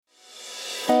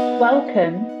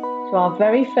Welcome to our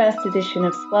very first edition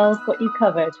of Swell's Got You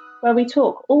Covered, where we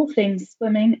talk all things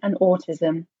swimming and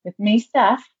autism with me,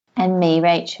 Steph. And me,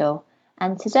 Rachel.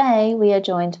 And today we are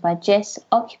joined by Jess,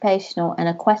 occupational and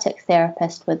aquatic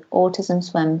therapist with Autism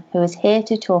Swim, who is here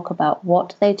to talk about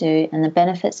what they do and the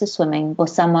benefits of swimming for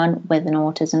someone with an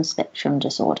autism spectrum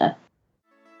disorder.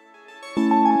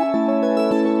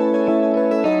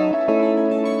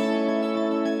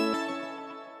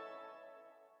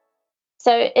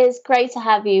 So it's great to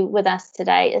have you with us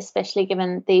today, especially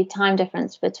given the time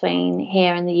difference between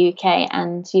here in the UK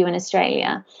and you in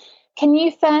Australia. Can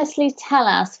you firstly tell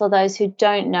us, for those who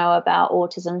don't know about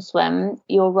Autism Swim,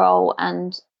 your role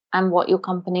and what your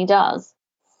company does?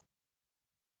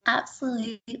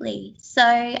 Absolutely. So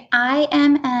I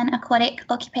am an aquatic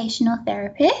occupational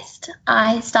therapist.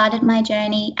 I started my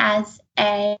journey as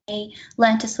a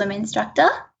learn to swim instructor,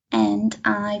 and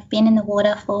I've been in the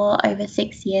water for over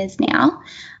 6 years now.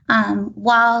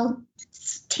 While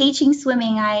teaching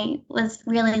swimming, I was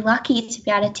really lucky to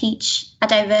be able to teach a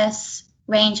diverse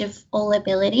range of all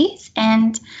abilities,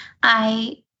 and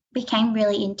I became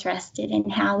really interested in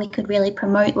how we could really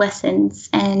promote lessons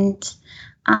and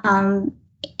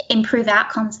improve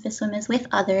outcomes for swimmers with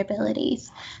other abilities.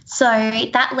 So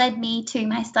that led me to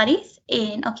my studies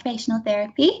in occupational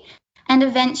therapy, and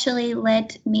eventually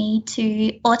led me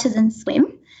to Autism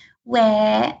Swim,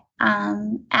 where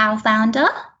our founder,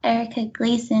 Erica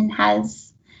Gleason,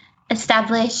 has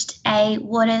established a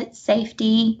water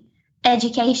safety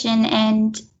education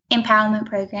and empowerment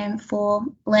program for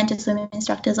learn to swim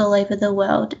instructors all over the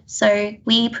world. So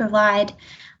we provide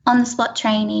on-the-spot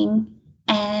training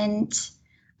and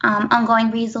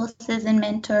ongoing resources and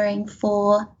mentoring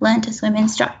for learn to swim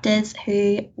instructors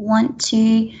who want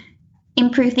to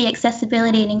improve the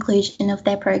accessibility and inclusion of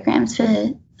their programs for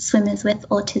swimmers with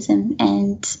autism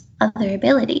and other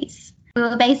abilities. We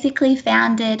were basically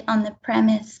founded on the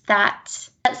premise that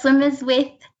swimmers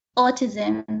with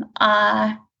autism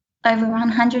are over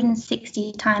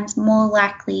 160 times more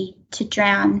likely to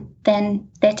drown than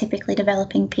their typically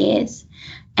developing peers.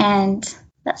 And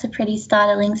that's a pretty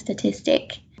startling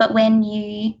statistic. But when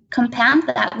you compound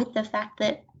that with the fact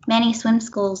that many swim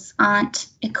schools aren't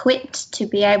equipped to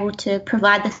be able to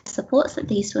provide the supports that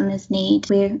these swimmers need,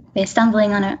 we're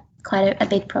stumbling on quite a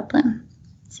big problem.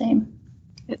 So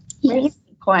it's really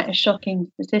quite a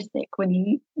shocking statistic when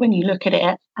you look at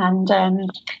it. And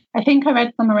I think I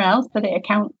read somewhere else that it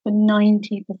accounts for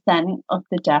 90% of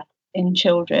the deaths in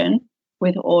children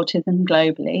with autism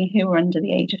globally who are under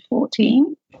the age of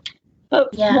 14.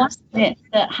 But what is it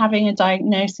that having a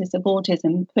diagnosis of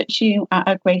autism puts you at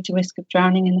a greater risk of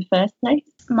drowning in the first place?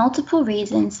 Multiple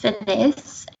reasons for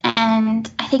this,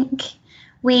 and I think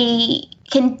we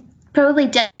can probably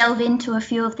delve into a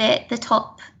few of the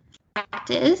top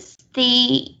factors.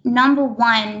 The number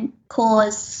one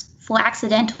cause for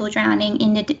accidental drowning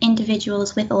in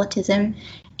individuals with autism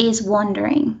is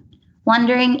wandering.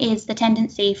 Wandering is the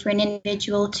tendency for an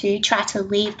individual to try to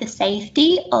leave the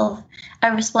safety of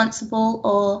a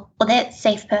responsible or their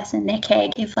safe person, their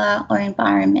caregiver or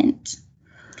environment.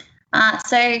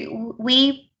 So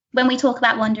when we talk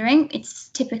about wandering, it's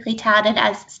typically touted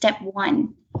as step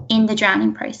one in the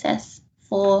drowning process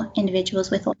for individuals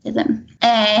with autism.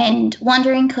 And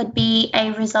wandering could be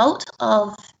a result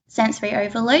of sensory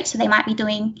overload. So they might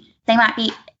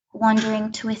be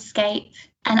wandering to escape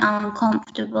an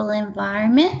uncomfortable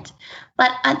environment, but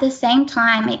at the same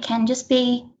time it can just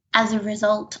be as a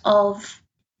result of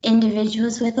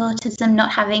individuals with autism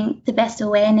not having the best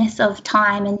awareness of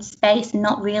time and space and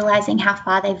not realizing how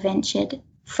far they've ventured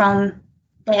from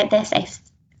their safe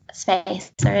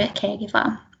space or a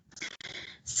caregiver.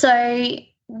 So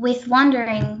with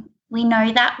wandering, we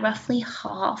know that roughly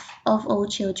half of all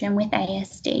children with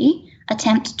ASD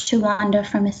attempt to wander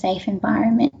from a safe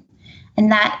environment,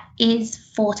 and that is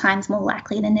 4 times more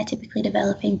likely than their typically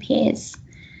developing peers.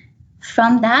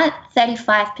 From that,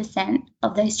 35%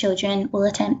 of those children will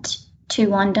attempt to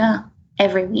wander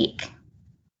every week,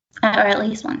 or at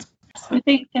least once. I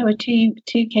think there were two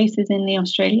cases in the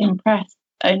Australian press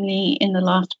only in the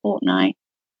last fortnight,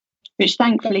 which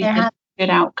thankfully had good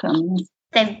outcomes.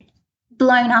 They've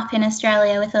blown up in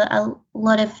Australia with a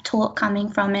lot of talk coming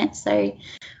from it, so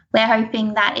we're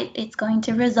hoping that it's going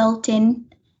to result in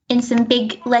some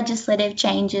big legislative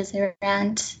changes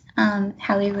around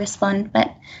how we respond.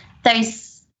 But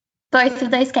both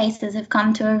of those cases have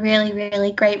come to a really,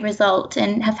 really great result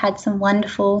and have had some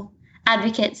wonderful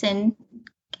advocates and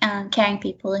caring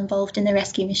people involved in the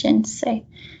rescue missions. So it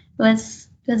was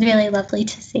really lovely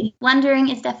to see. Wandering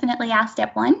is definitely our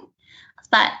step one,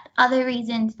 but other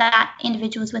reasons that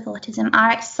individuals with autism are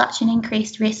at such an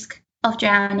increased risk of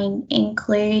drowning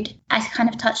include, I kind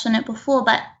of touched on it before,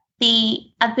 but the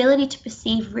ability to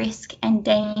perceive risk and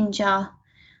danger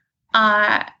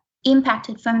are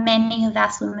impacted for many of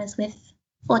our swimmers with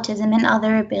autism and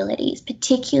other abilities,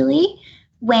 particularly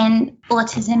when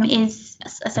autism is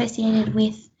associated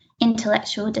with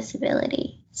intellectual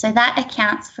disability. So that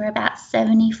accounts for about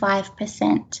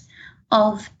 75%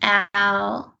 of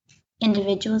our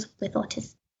individuals with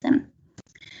autism.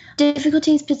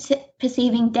 Difficulties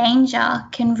perceiving danger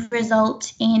can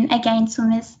result in, again,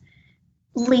 swimmers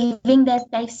leaving their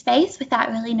safe space without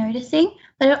really noticing,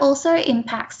 but it also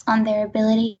impacts on their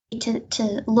ability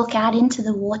to look out into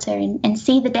the water and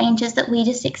see the dangers that we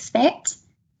just expect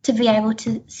to be able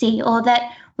to see, or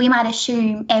that we might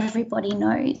assume everybody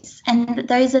knows. And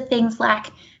those are things like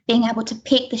being able to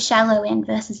pick the shallow end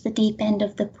versus the deep end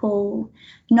of the pool,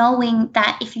 knowing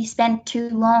that if you spend too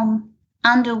long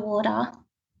underwater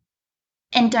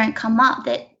and don't come up,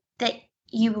 that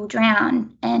you will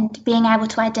drown, and being able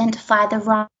to identify the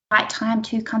right time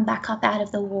to come back up out of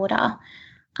the water,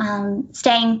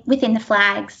 staying within the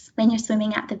flags when you're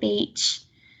swimming at the beach,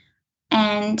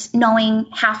 and knowing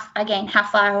how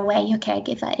far away your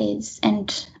caregiver is,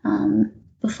 and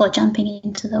before jumping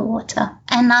into the water.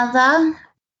 Another,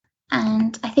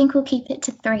 and I think we'll keep it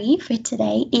to 3 for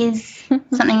today, is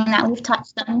something that we've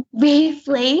touched on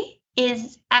briefly,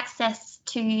 is access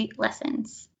to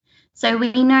lessons. So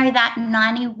we know that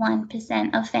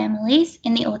 91% of families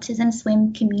in the autism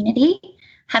swim community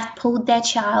have pulled their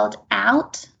child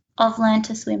out of Learn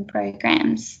to Swim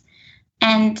programs.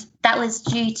 And that was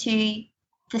due to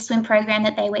the swim program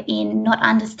that they were in not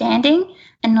understanding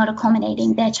and not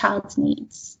accommodating their child's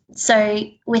needs. So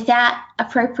without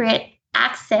appropriate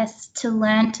access to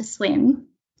Learn to Swim,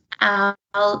 our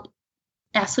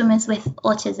swimmers with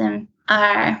autism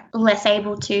are less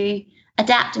able to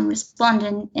adapt and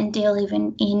respond and deal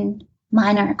even in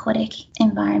minor aquatic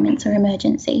environments or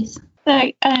emergencies.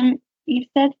 So you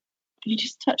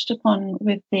just touched upon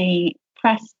with the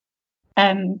press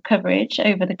coverage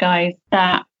over the guys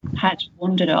that had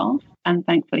wandered off and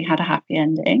thankfully had a happy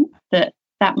ending, that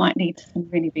might lead to some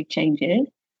really big changes.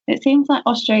 It seems like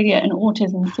Australia and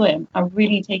Autism Swim are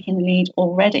really taking the lead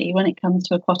already when it comes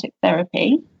to aquatic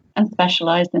therapy and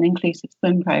specialised and inclusive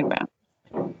swim programs.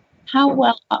 How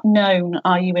well known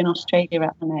are you in Australia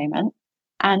at the moment?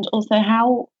 And also,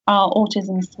 how are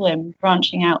Autism Swim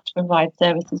branching out to provide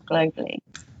services globally?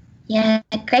 Yeah,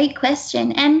 great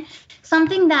question. And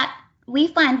something that we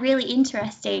find really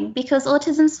interesting, because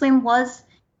Autism Swim was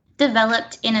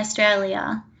developed in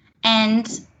Australia,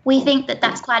 and we think that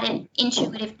that's quite an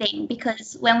intuitive thing,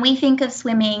 because when we think of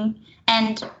swimming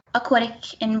and aquatic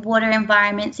and water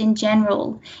environments in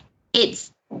general,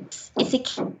 it's a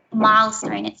key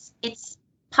milestone. It's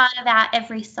part of our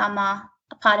every summer,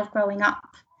 a part of growing up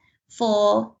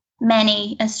for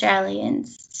many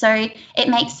Australians. So it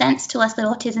makes sense to us that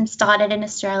autism started in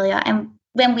Australia, and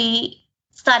when we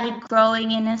started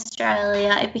growing in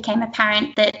Australia, it became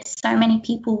apparent that so many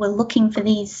people were looking for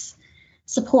these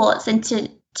supports and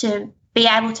to be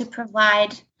able to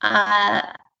provide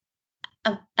a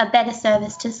better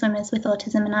service to swimmers with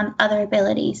autism and other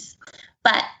abilities.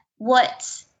 But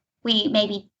what we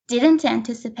maybe didn't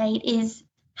anticipate is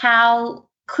how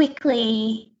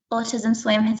quickly Autism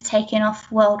Swim has taken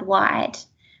off worldwide.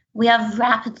 We are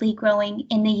rapidly growing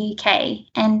in the UK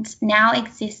and now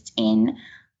exist in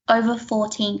over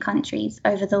 14 countries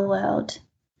over the world.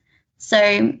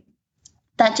 So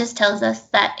that just tells us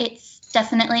that it's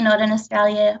definitely not an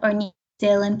Australia or New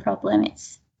Zealand problem.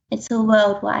 It's a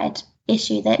worldwide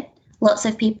issue that lots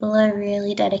of people are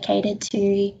really dedicated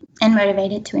to and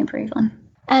motivated to improve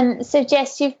on. So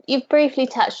Jess, you've briefly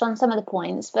touched on some of the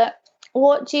points, but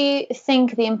what do you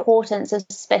think the importance of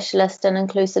specialist and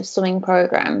inclusive swimming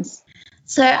programs?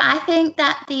 So I think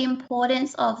that the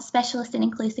importance of specialist and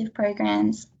inclusive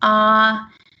programs are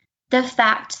the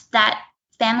fact that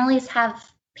families have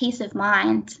peace of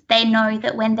mind. They know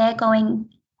that when they're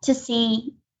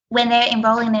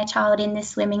enrolling their child in this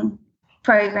swimming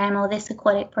program or this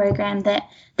aquatic program, that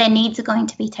their needs are going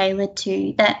to be tailored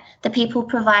to, that the people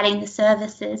providing the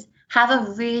services have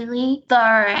a really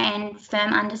thorough and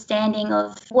firm understanding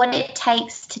of what it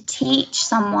takes to teach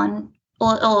someone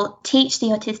or teach the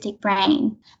autistic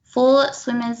brain. For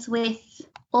swimmers with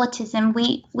autism,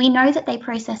 we know that they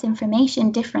process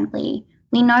information differently.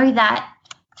 We know that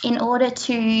in order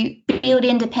to build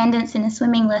independence in a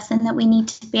swimming lesson, that we need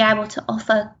to be able to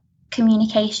offer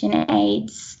communication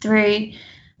aids through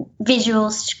visual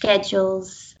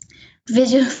schedules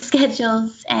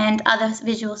and other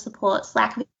visual supports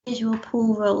like individual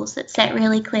pool rules that set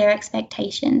really clear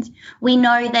expectations. We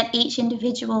know that each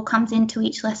individual comes into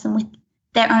each lesson with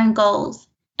their own goals,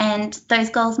 and those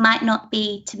goals might not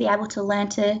be to be able to learn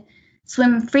to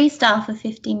swim freestyle for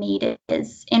 50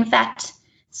 meters. In fact,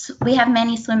 we have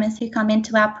many swimmers who come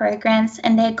into our programs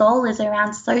and their goal is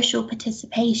around social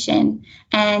participation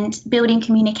and building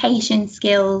communication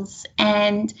skills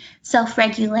and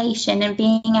self-regulation and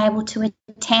being able to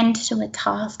attend to a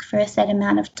task for a set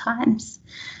amount of times.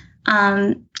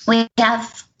 We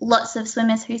have lots of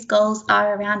swimmers whose goals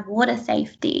are around water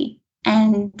safety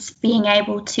and being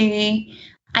able to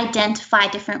identify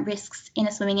different risks in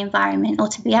a swimming environment, or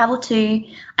to be able to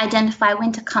identify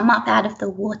when to come up out of the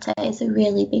water is a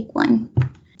really big one.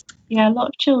 Yeah, a lot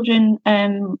of children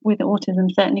with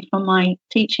autism, certainly from my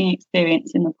teaching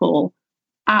experience in the pool,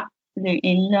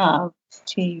 absolutely love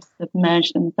to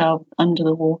submerge themselves under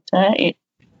the water.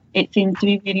 It seems to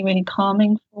be really, really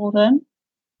calming for them.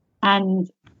 And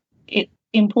it's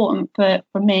important for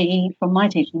me, from my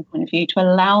teaching point of view, to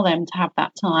allow them to have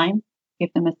that time,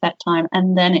 give them a set time,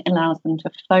 and then it allows them to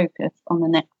focus on the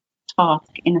next task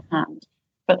in hand.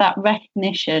 But that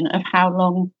recognition of how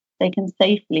long they can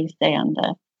safely stay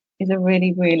under is a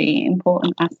really, really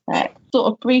important aspect.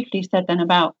 Sort of briefly said then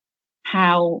about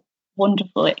how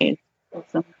wonderful it is for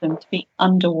some of them to be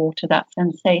underwater, that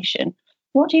sensation.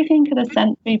 What do you think are the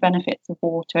sensory benefits of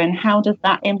water, and how does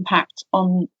that impact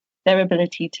on their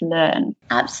ability to learn?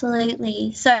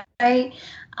 Absolutely. So,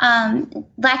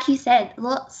 like you said,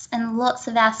 lots and lots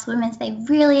of our swimmers, they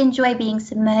really enjoy being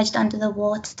submerged under the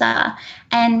water.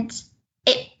 And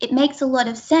it makes a lot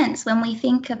of sense when we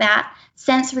think about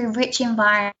sensory-rich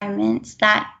environments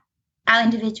that our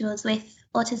individuals with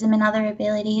autism and other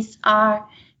abilities are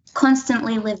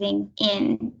constantly living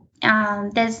in.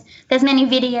 There's many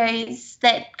videos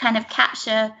that kind of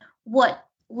capture what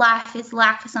life is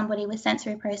like for somebody with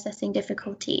sensory processing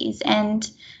difficulties, and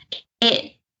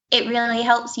it really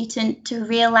helps you to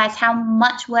realize how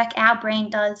much work our brain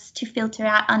does to filter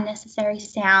out unnecessary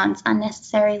sounds,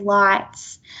 unnecessary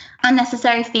lights,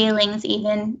 unnecessary feelings,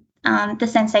 even the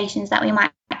sensations that we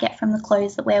might get from the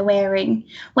clothes that we're wearing.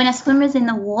 When a swimmer's in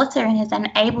the water and is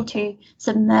unable to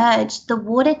submerge, the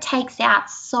water takes out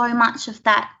so much of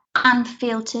that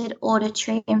unfiltered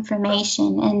auditory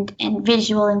information and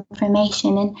visual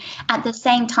information, and at the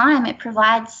same time it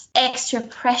provides extra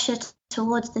pressure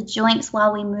towards the joints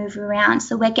while we move around,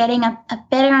 so we're getting a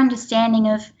better understanding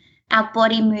of our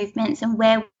body movements and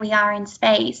where we are in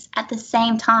space, at the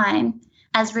same time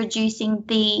as reducing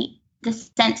the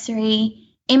sensory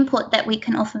input that we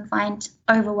can often find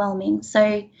overwhelming.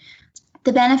 So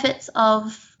the benefits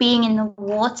of being in the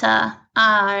water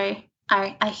are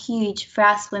huge for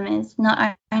our swimmers,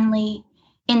 not only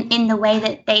in the way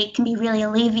that they can be really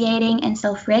alleviating and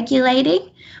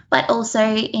self-regulating, but also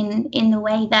in the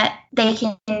way that they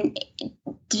can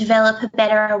develop a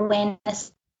better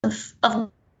awareness of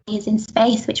what is in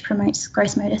space, which promotes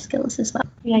gross motor skills as well.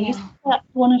 Yeah, you said that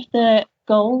one of the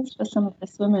goals for some of the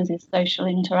swimmers is social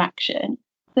interaction.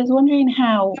 So I was wondering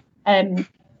how,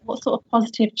 what sort of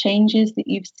positive changes that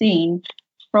you've seen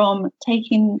from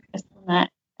taking a swimmer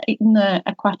in the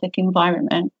aquatic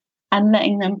environment and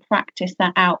letting them practice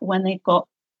that out when they've got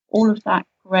all of that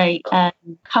great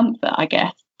comfort, I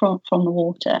guess, from the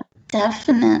water.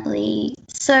 Definitely.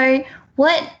 So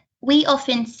what we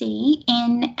often see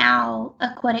in our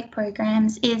aquatic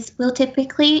programs is we'll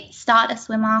typically start a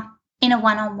swimmer in a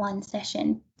one-on-one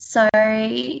session. So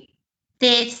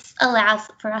this allows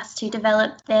for us to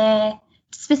develop their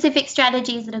specific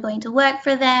strategies that are going to work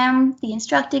for them. The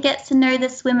instructor gets to know the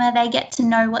swimmer. They get to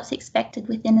know what's expected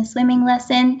within a swimming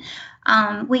lesson.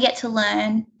 We get to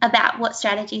learn about what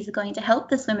strategies are going to help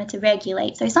the swimmer to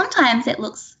regulate. So sometimes it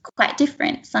looks quite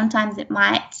different. Sometimes it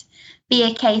might be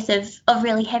a case of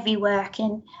really heavy work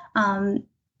and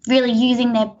really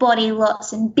using their body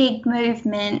lots and big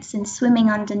movements and swimming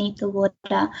underneath the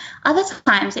water. Other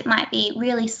times it might be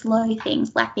really slow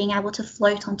things like being able to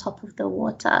float on top of the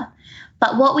water.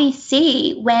 But what we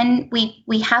see when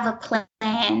we have a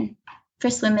plan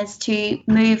for swimmers to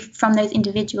move from those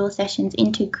individual sessions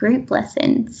into group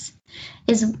lessons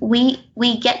is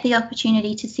we get the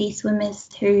opportunity to see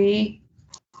swimmers who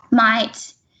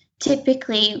might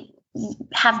typically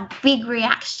have big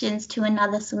reactions to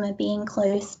another swimmer being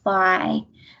close by,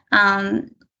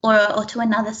 or to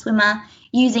another swimmer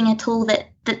using a tool that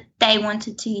they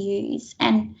wanted to use.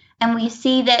 And we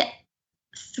see that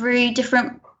through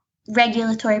different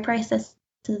regulatory processes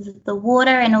of the water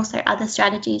and also other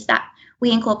strategies that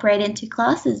we incorporate into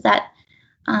classes, that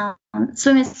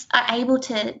swimmers are able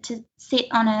to sit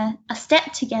on a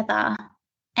step together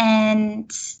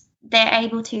and they're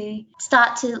able to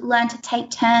start to learn to take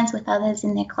turns with others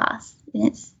in their class.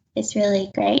 And it's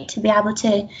really great to be able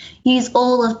to use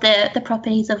all of the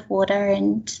properties of water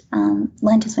and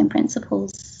learn to swim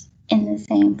principles in the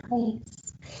same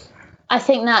place. I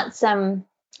think that's,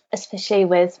 especially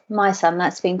with my son,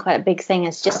 that's been quite a big thing,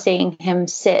 is just seeing him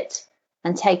sit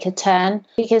and take a turn.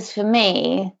 Because for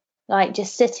me, like,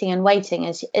 just sitting and waiting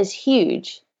is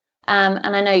huge. And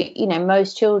I know,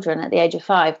 most children at the age of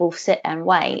 5 will sit and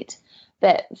wait.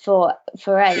 But for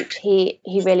H, he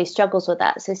really struggles with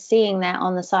that. So seeing that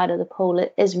on the side of the pool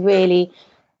is really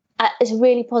it's a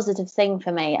really positive thing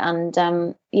for me, and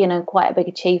quite a big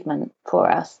achievement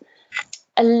for us.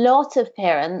 A lot of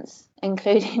parents,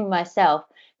 including myself,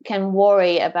 can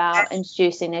worry about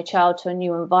introducing their child to a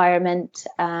new environment,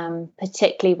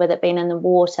 particularly with it being in the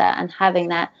water and having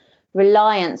that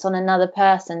reliance on another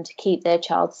person to keep their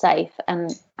child safe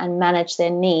and manage their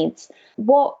needs.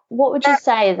 What would you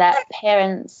say that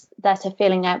parents that are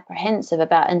feeling apprehensive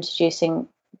about introducing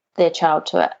their child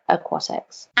to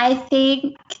aquatics? I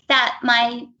think that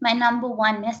my number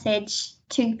one message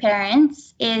to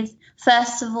parents is,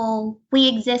 first of all, we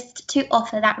exist to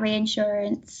offer that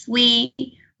reassurance. We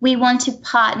want to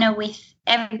partner with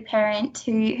every parent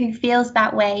who feels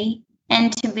that way,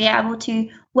 and to be able to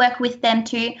work with them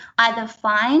to either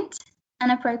find an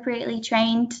appropriately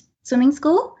trained swimming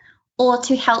school or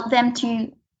to help them to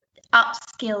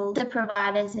upskill the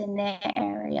providers in their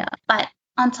area. But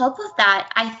on top of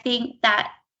that, I think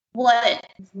that what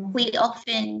we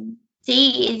often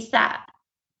see is that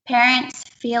parents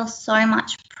feel so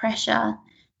much pressure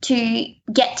to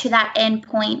get to that end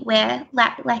point where,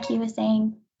 like you were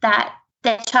saying, that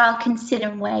their child can sit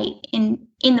and wait in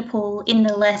the pool, in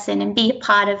the lesson, and be a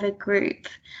part of a group.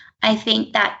 I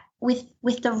think that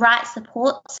with the right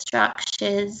support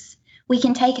structures, we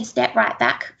can take a step right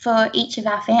back for each of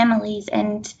our families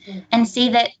and see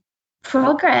that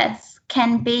progress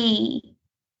can be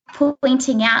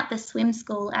pointing out the swim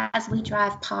school as we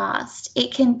drive past.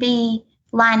 It can be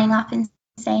lining up and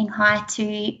saying hi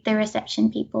to the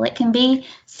reception people. It can be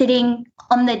sitting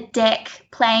on the deck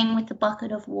playing with a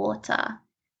bucket of water.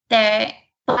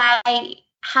 By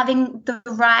having the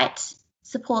right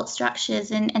support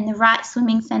structures and the right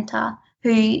swimming centre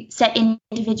who set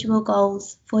individual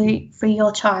goals for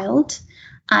your child,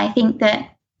 I think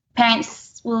that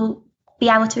parents will be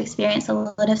able to experience a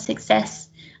lot of success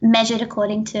measured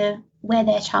according to where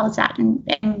their child's at,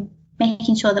 and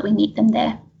making sure that we meet them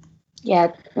there.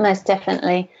 Yeah, most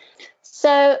definitely.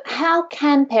 So how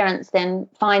can parents then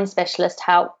find specialist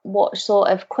help? What sort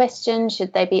of questions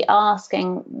should they be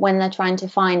asking when they're trying to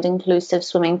find inclusive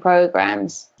swimming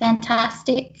programs?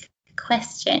 Fantastic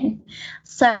question.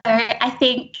 So I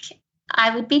think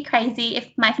I would be crazy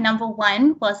if my number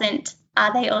one wasn't,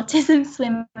 are they autism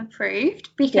swim approved?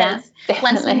 Because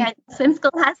once we know the swim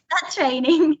school has that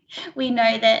training, we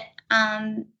know that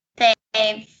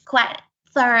they've quite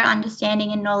thorough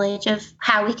understanding and knowledge of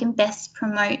how we can best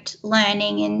promote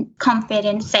learning and comfort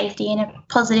and safety and a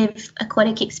positive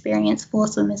aquatic experience for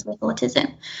swimmers with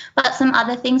autism. But some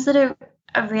other things that are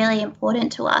really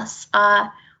important to us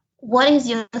are, what is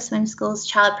your swim school's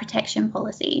child protection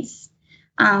policies?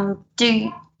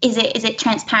 Is it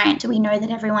transparent? Do we know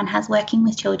that everyone has working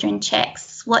with children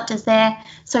checks? What does their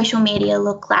social media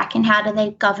look like, and how do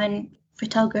they govern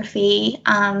photography,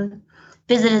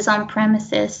 visitors on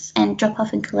premises, and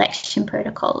drop-off and collection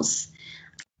protocols?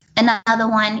 Another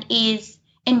one is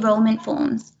enrolment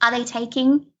forms. Are they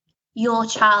taking your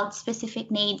child's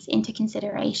specific needs into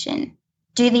consideration?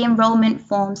 Do the enrolment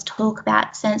forms talk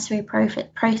about sensory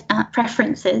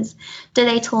preferences? Do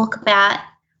they talk about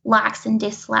likes and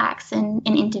dislikes and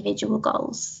individual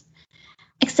goals?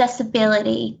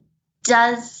 Accessibility.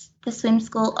 Does the swim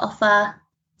school offer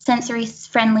sensory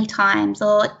friendly times,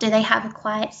 or do they have a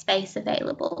quiet space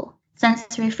available?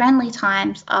 Sensory friendly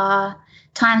times are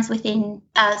times within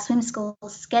a swim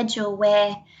school's schedule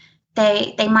where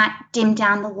they might dim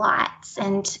down the lights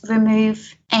and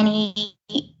remove any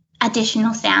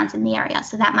additional sounds in the area.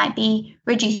 So that might be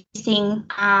reducing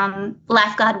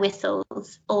lifeguard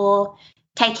whistles or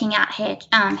taking out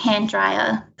hand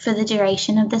dryer for the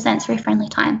duration of the sensory friendly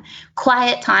time.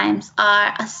 Quiet times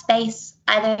are a space,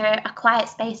 either a quiet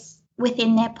space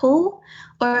within their pool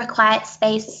or a quiet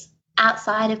space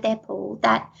outside of their pool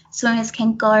that swimmers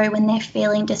can go when they're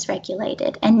feeling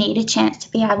dysregulated and need a chance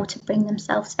to be able to bring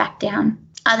themselves back down.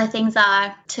 Other things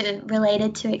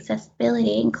related to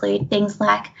accessibility include things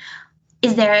like,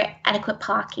 is there adequate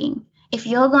parking? If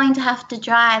you're going to have to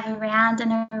drive around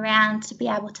and around to be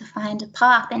able to find a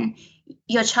park, then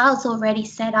your child's already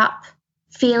set up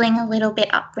feeling a little bit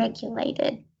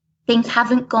upregulated. things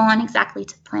haven't gone exactly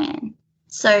to plan.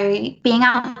 So being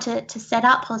able to set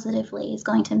up positively is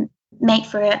going to make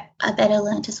for a better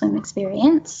learn to swim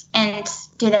experience. And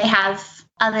do they have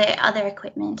other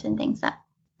equipment and things that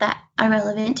are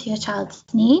relevant to your child's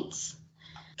needs?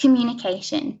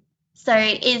 Communication. So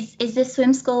is this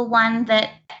swim school one that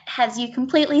has you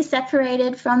completely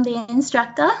separated from the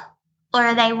instructor, or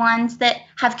are they ones that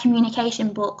have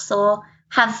communication books or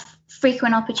have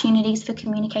frequent opportunities for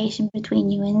communication between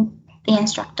you and the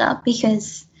instructor?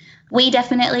 Because we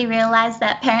definitely realise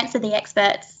that parents are the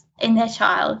experts in their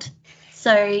child.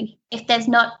 So if there's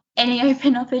not any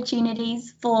open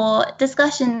opportunities for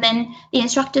discussion, then the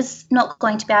instructor's not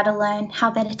going to be able to learn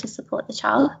how better to support the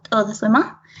child or the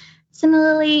swimmer.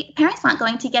 Similarly, parents aren't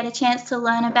going to get a chance to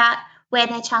learn about where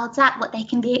their child's at, what they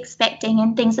can be expecting,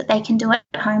 and things that they can do at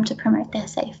home to promote their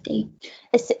safety.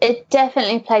 It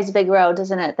definitely plays a big role,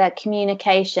 doesn't it? That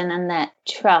communication and that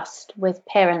trust with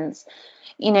parents.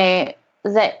 You know,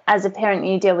 that as a parent,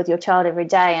 you deal with your child every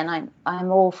day, and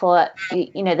I'm all for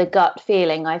it, you know, the gut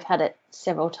feeling. I've had it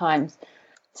several times.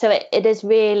 So it is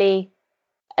really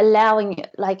allowing,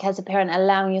 like as a parent,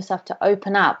 allowing yourself to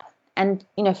open up and,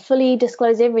 you know, fully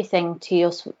disclose everything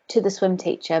to the swim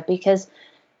teacher. Because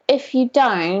if you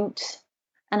don't,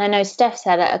 and I know Steph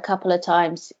said it a couple of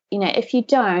times, you know, if you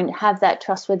don't have that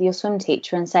trust with your swim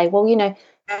teacher and say, well, you know,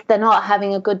 they're not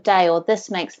having a good day, or this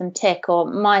makes them tick, or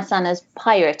my son is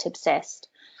pirate obsessed.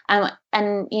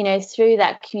 And you know, through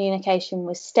that communication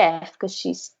with Steph, because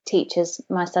she teaches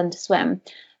my son to swim,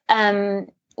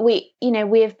 we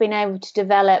have been able to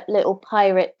develop little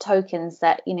pirate tokens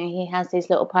that, you know, he has these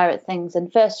little pirate things,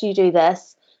 and first you do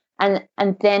this, and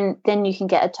then you can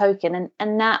get a token,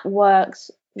 and that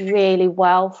works really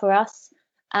well for us.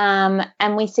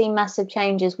 And we see massive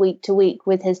changes week to week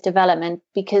with his development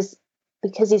because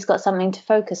he's got something to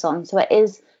focus on. So it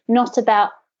is not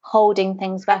about holding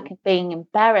things back and being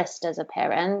embarrassed as a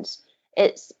parent.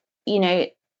 It's, you know,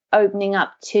 opening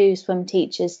up to swim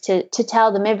teachers to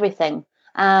tell them everything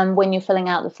when you're filling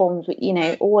out the forms, you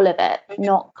know, all of it,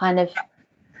 not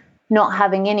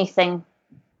having anything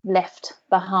left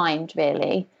behind,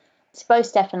 really. Both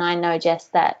Steph and I know, Jess,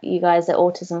 that you guys at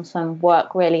Autism Swim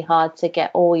work really hard to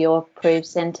get all your approved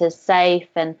centres safe,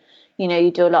 and, you know, you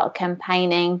do a lot of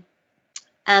campaigning.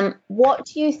 What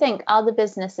do you think other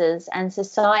businesses and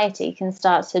society can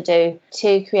start to do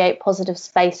to create positive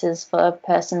spaces for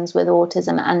persons with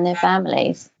autism and their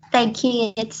families? Thank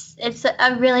you. It's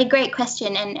a really great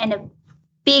question and a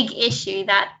big issue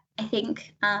that I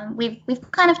think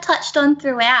we've kind of touched on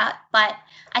throughout. But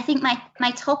I think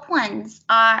my top ones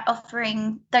are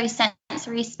offering those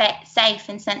sensory safe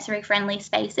and sensory friendly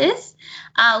spaces.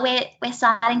 We're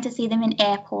starting to see them in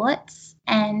airports,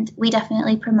 and we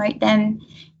definitely promote them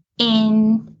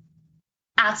in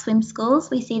our swim schools.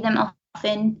 We see them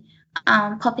often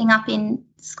popping up in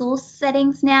school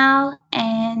settings now,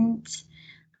 and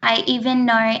I even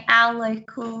know our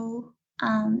local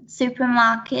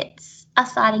supermarkets are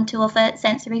starting to offer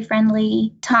sensory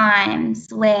friendly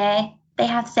times where they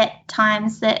have set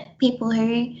times that people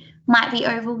who might be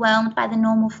overwhelmed by the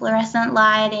normal fluorescent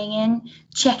lighting and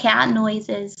checkout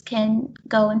noises can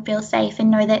go and feel safe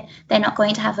and know that they're not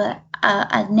going to have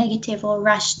a negative or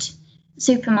rushed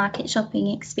supermarket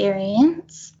shopping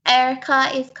experience.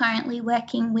 Erica is currently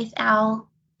working with our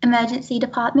emergency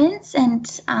departments and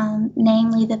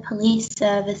namely the police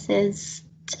services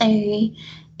to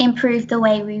improve the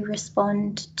way we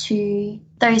respond to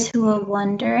those who are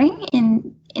wandering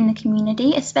in the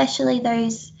community, especially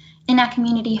those in our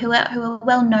community who are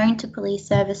well known to police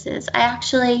services. I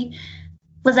actually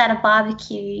was at a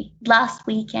barbecue last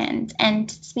weekend and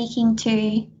speaking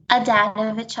to a dad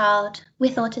of a child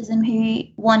with autism who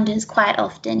wanders quite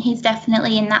often. He's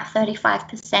definitely in that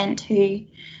 35% who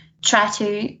try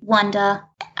to wander,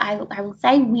 I will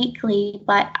say weekly,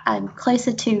 but I'm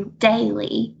closer to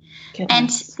daily. Goodness. And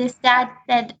this dad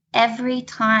said every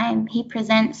time he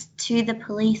presents to the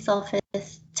police office,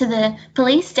 to the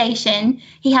police station,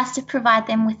 he has to provide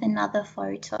them with another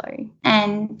photo.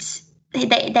 And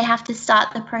they have to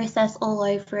start the process all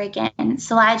over again.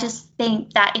 So I just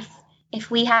think that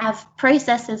if we have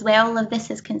processes where all of this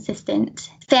is consistent,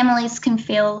 families can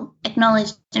feel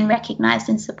acknowledged and recognised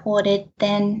and supported,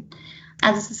 then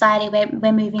as a society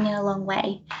we're moving in a long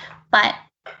way. But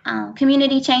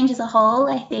community change as a whole,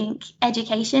 I think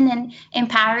education and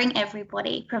empowering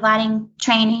everybody, providing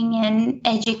training and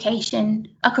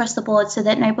education across the board so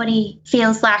that nobody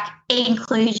feels like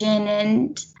inclusion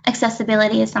and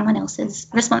accessibility is someone else's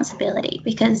responsibility,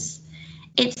 because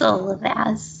it's all of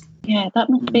ours. Yeah, that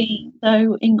must be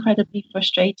so incredibly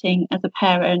frustrating as a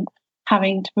parent,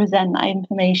 having to present that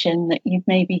information that you've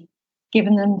maybe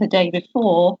given them the day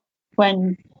before,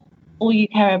 when all you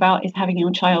care about is having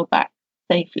your child back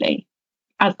safely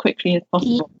as quickly as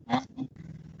possible. Yeah.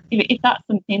 If that's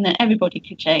something that everybody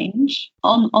could change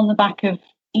on the back of,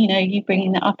 you know, you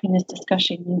bringing that up in this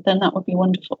discussion, then that would be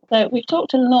wonderful. So we've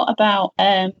talked a lot about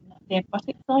the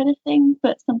aquatic side of things,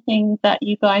 but something that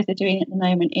you guys are doing at the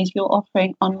moment is you're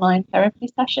offering online therapy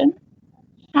sessions.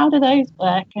 How do those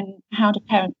work, and how do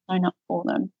parents sign up for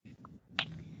them?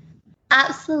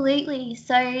 Absolutely.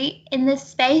 So in the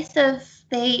space of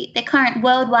the current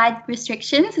worldwide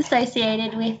restrictions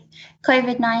associated with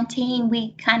COVID-19,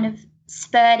 we kind of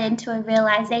spurred into a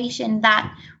realization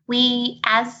that we,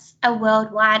 as a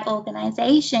worldwide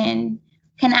organisation,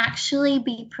 can actually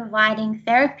be providing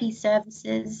therapy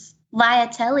services via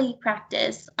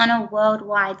telepractice on a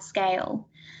worldwide scale.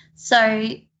 So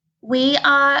we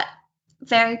are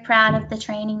very proud of the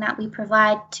training that we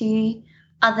provide to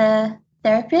other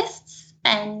therapists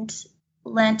and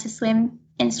learn to swim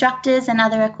instructors and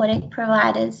other aquatic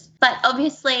providers. But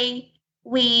obviously,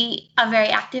 we are very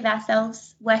active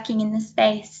ourselves working in the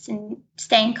space and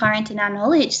staying current in our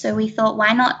knowledge. So we thought,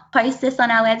 why not post this on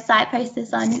our website, post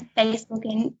this on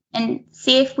Facebook, and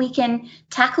see if we can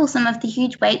tackle some of the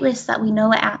huge wait lists that we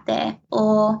know are out there,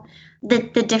 or the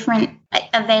different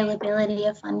availability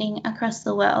of funding across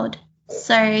the world.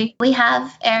 So we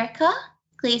have Erica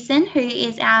Gleason, who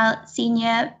is our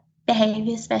senior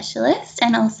behaviour specialist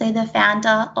and also the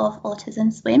founder of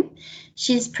Autism Swim.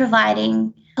 She's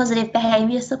providing positive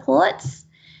behaviour supports.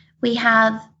 We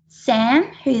have Sam,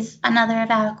 who's another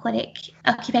of our aquatic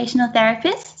occupational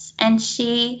therapists, and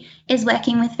she is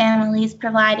working with families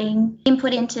providing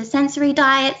input into sensory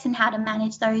diets and how to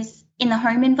manage those in the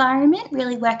home environment,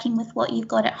 really working with what you've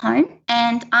got at home.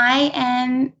 And I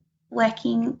am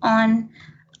working on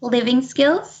living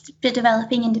skills for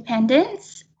developing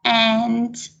independence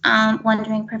and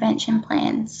wandering prevention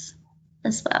plans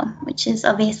as well, which is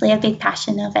obviously a big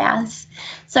passion of ours.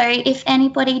 So if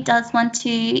anybody does want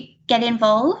to get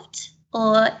involved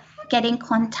or get in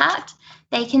contact,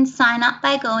 they can sign up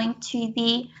by going to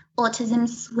the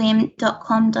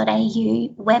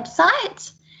autismswim.com.au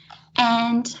website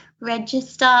and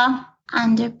register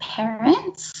under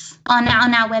parents. On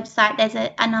our website, there's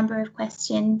a number of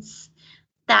questions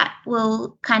that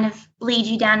will kind of lead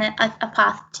you down a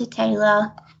path to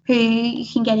tailor who you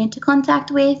can get into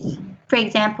contact with. For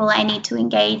example, I need to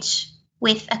engage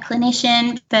with a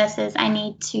clinician versus I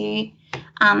need to,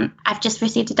 I've just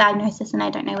received a diagnosis and I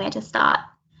don't know where to start.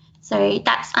 So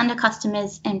that's under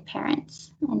customers and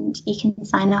parents, and you can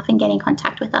sign up and get in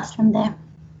contact with us from there.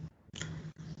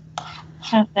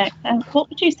 Perfect. And what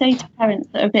would you say to parents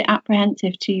that are a bit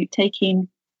apprehensive to taking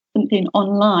something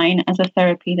online as a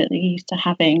therapy that they're used to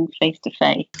having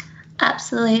face-to-face?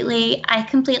 Absolutely. I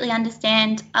completely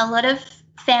understand. A lot of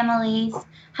families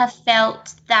have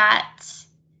felt that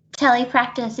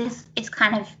telepractice is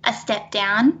kind of a step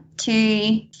down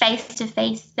to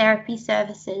face-to-face therapy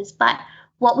services. But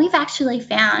what we've actually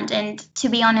found, and to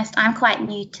be honest, I'm quite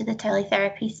new to the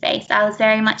teletherapy space. I was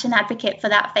very much an advocate for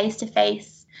that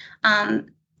face-to-face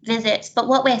visits. But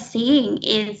what we're seeing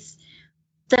is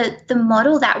the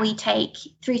model that we take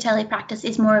through telepractice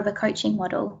is more of a coaching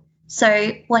model.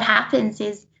 So what happens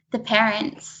is the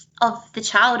parents of the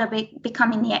child are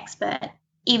becoming the expert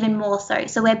even more so.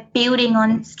 So we're building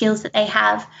on skills that they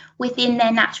have within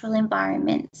their natural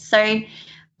environment. So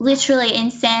literally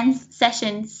in Sam's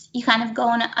sessions, you kind of go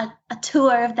on a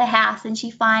tour of the house and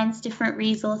she finds different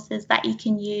resources that you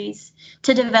can use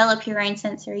to develop your own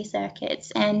sensory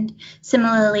circuits. And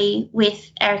similarly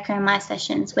with Erica and my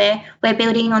sessions, where we're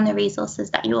building on the resources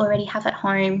that you already have at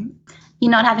home.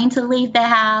 You're not having to leave the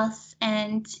house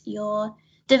and you're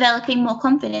developing more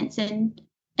confidence and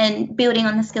building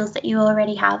on the skills that you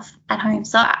already have at home.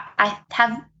 So I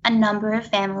have a number of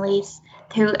families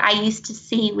who I used to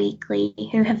see weekly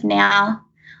who have now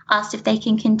asked if they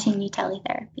can continue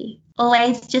teletherapy.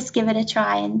 Always just give it a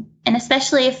try, and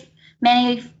especially if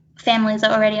many families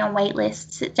are already on wait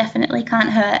lists, it definitely can't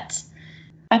hurt.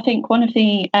 I think one of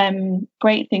the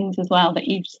great things as well that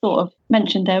you've sort of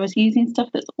mentioned there was using stuff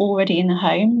that's already in the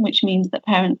home, which means that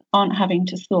parents aren't having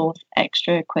to source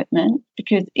extra equipment,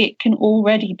 because it can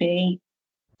already be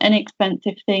an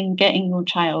expensive thing getting your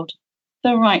child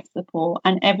the right support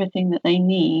and everything that they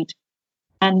need.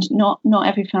 And not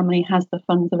every family has the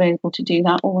funds available to do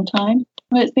that all the time.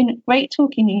 Well, it's been great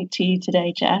talking to you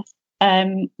today, Jess.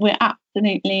 We're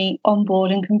absolutely on board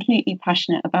and completely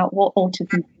passionate about what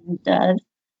Autism does.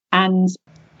 And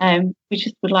we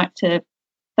just would like to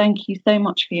thank you so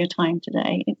much for your time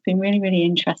today. It's been really, really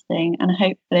interesting. And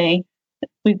hopefully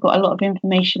we've got a lot of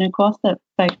information across that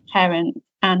both parents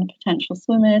and potential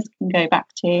swimmers can go back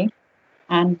to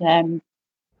and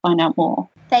find out more.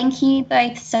 Thank you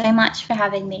both so much for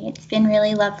having me. It's been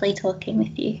really lovely talking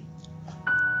with you.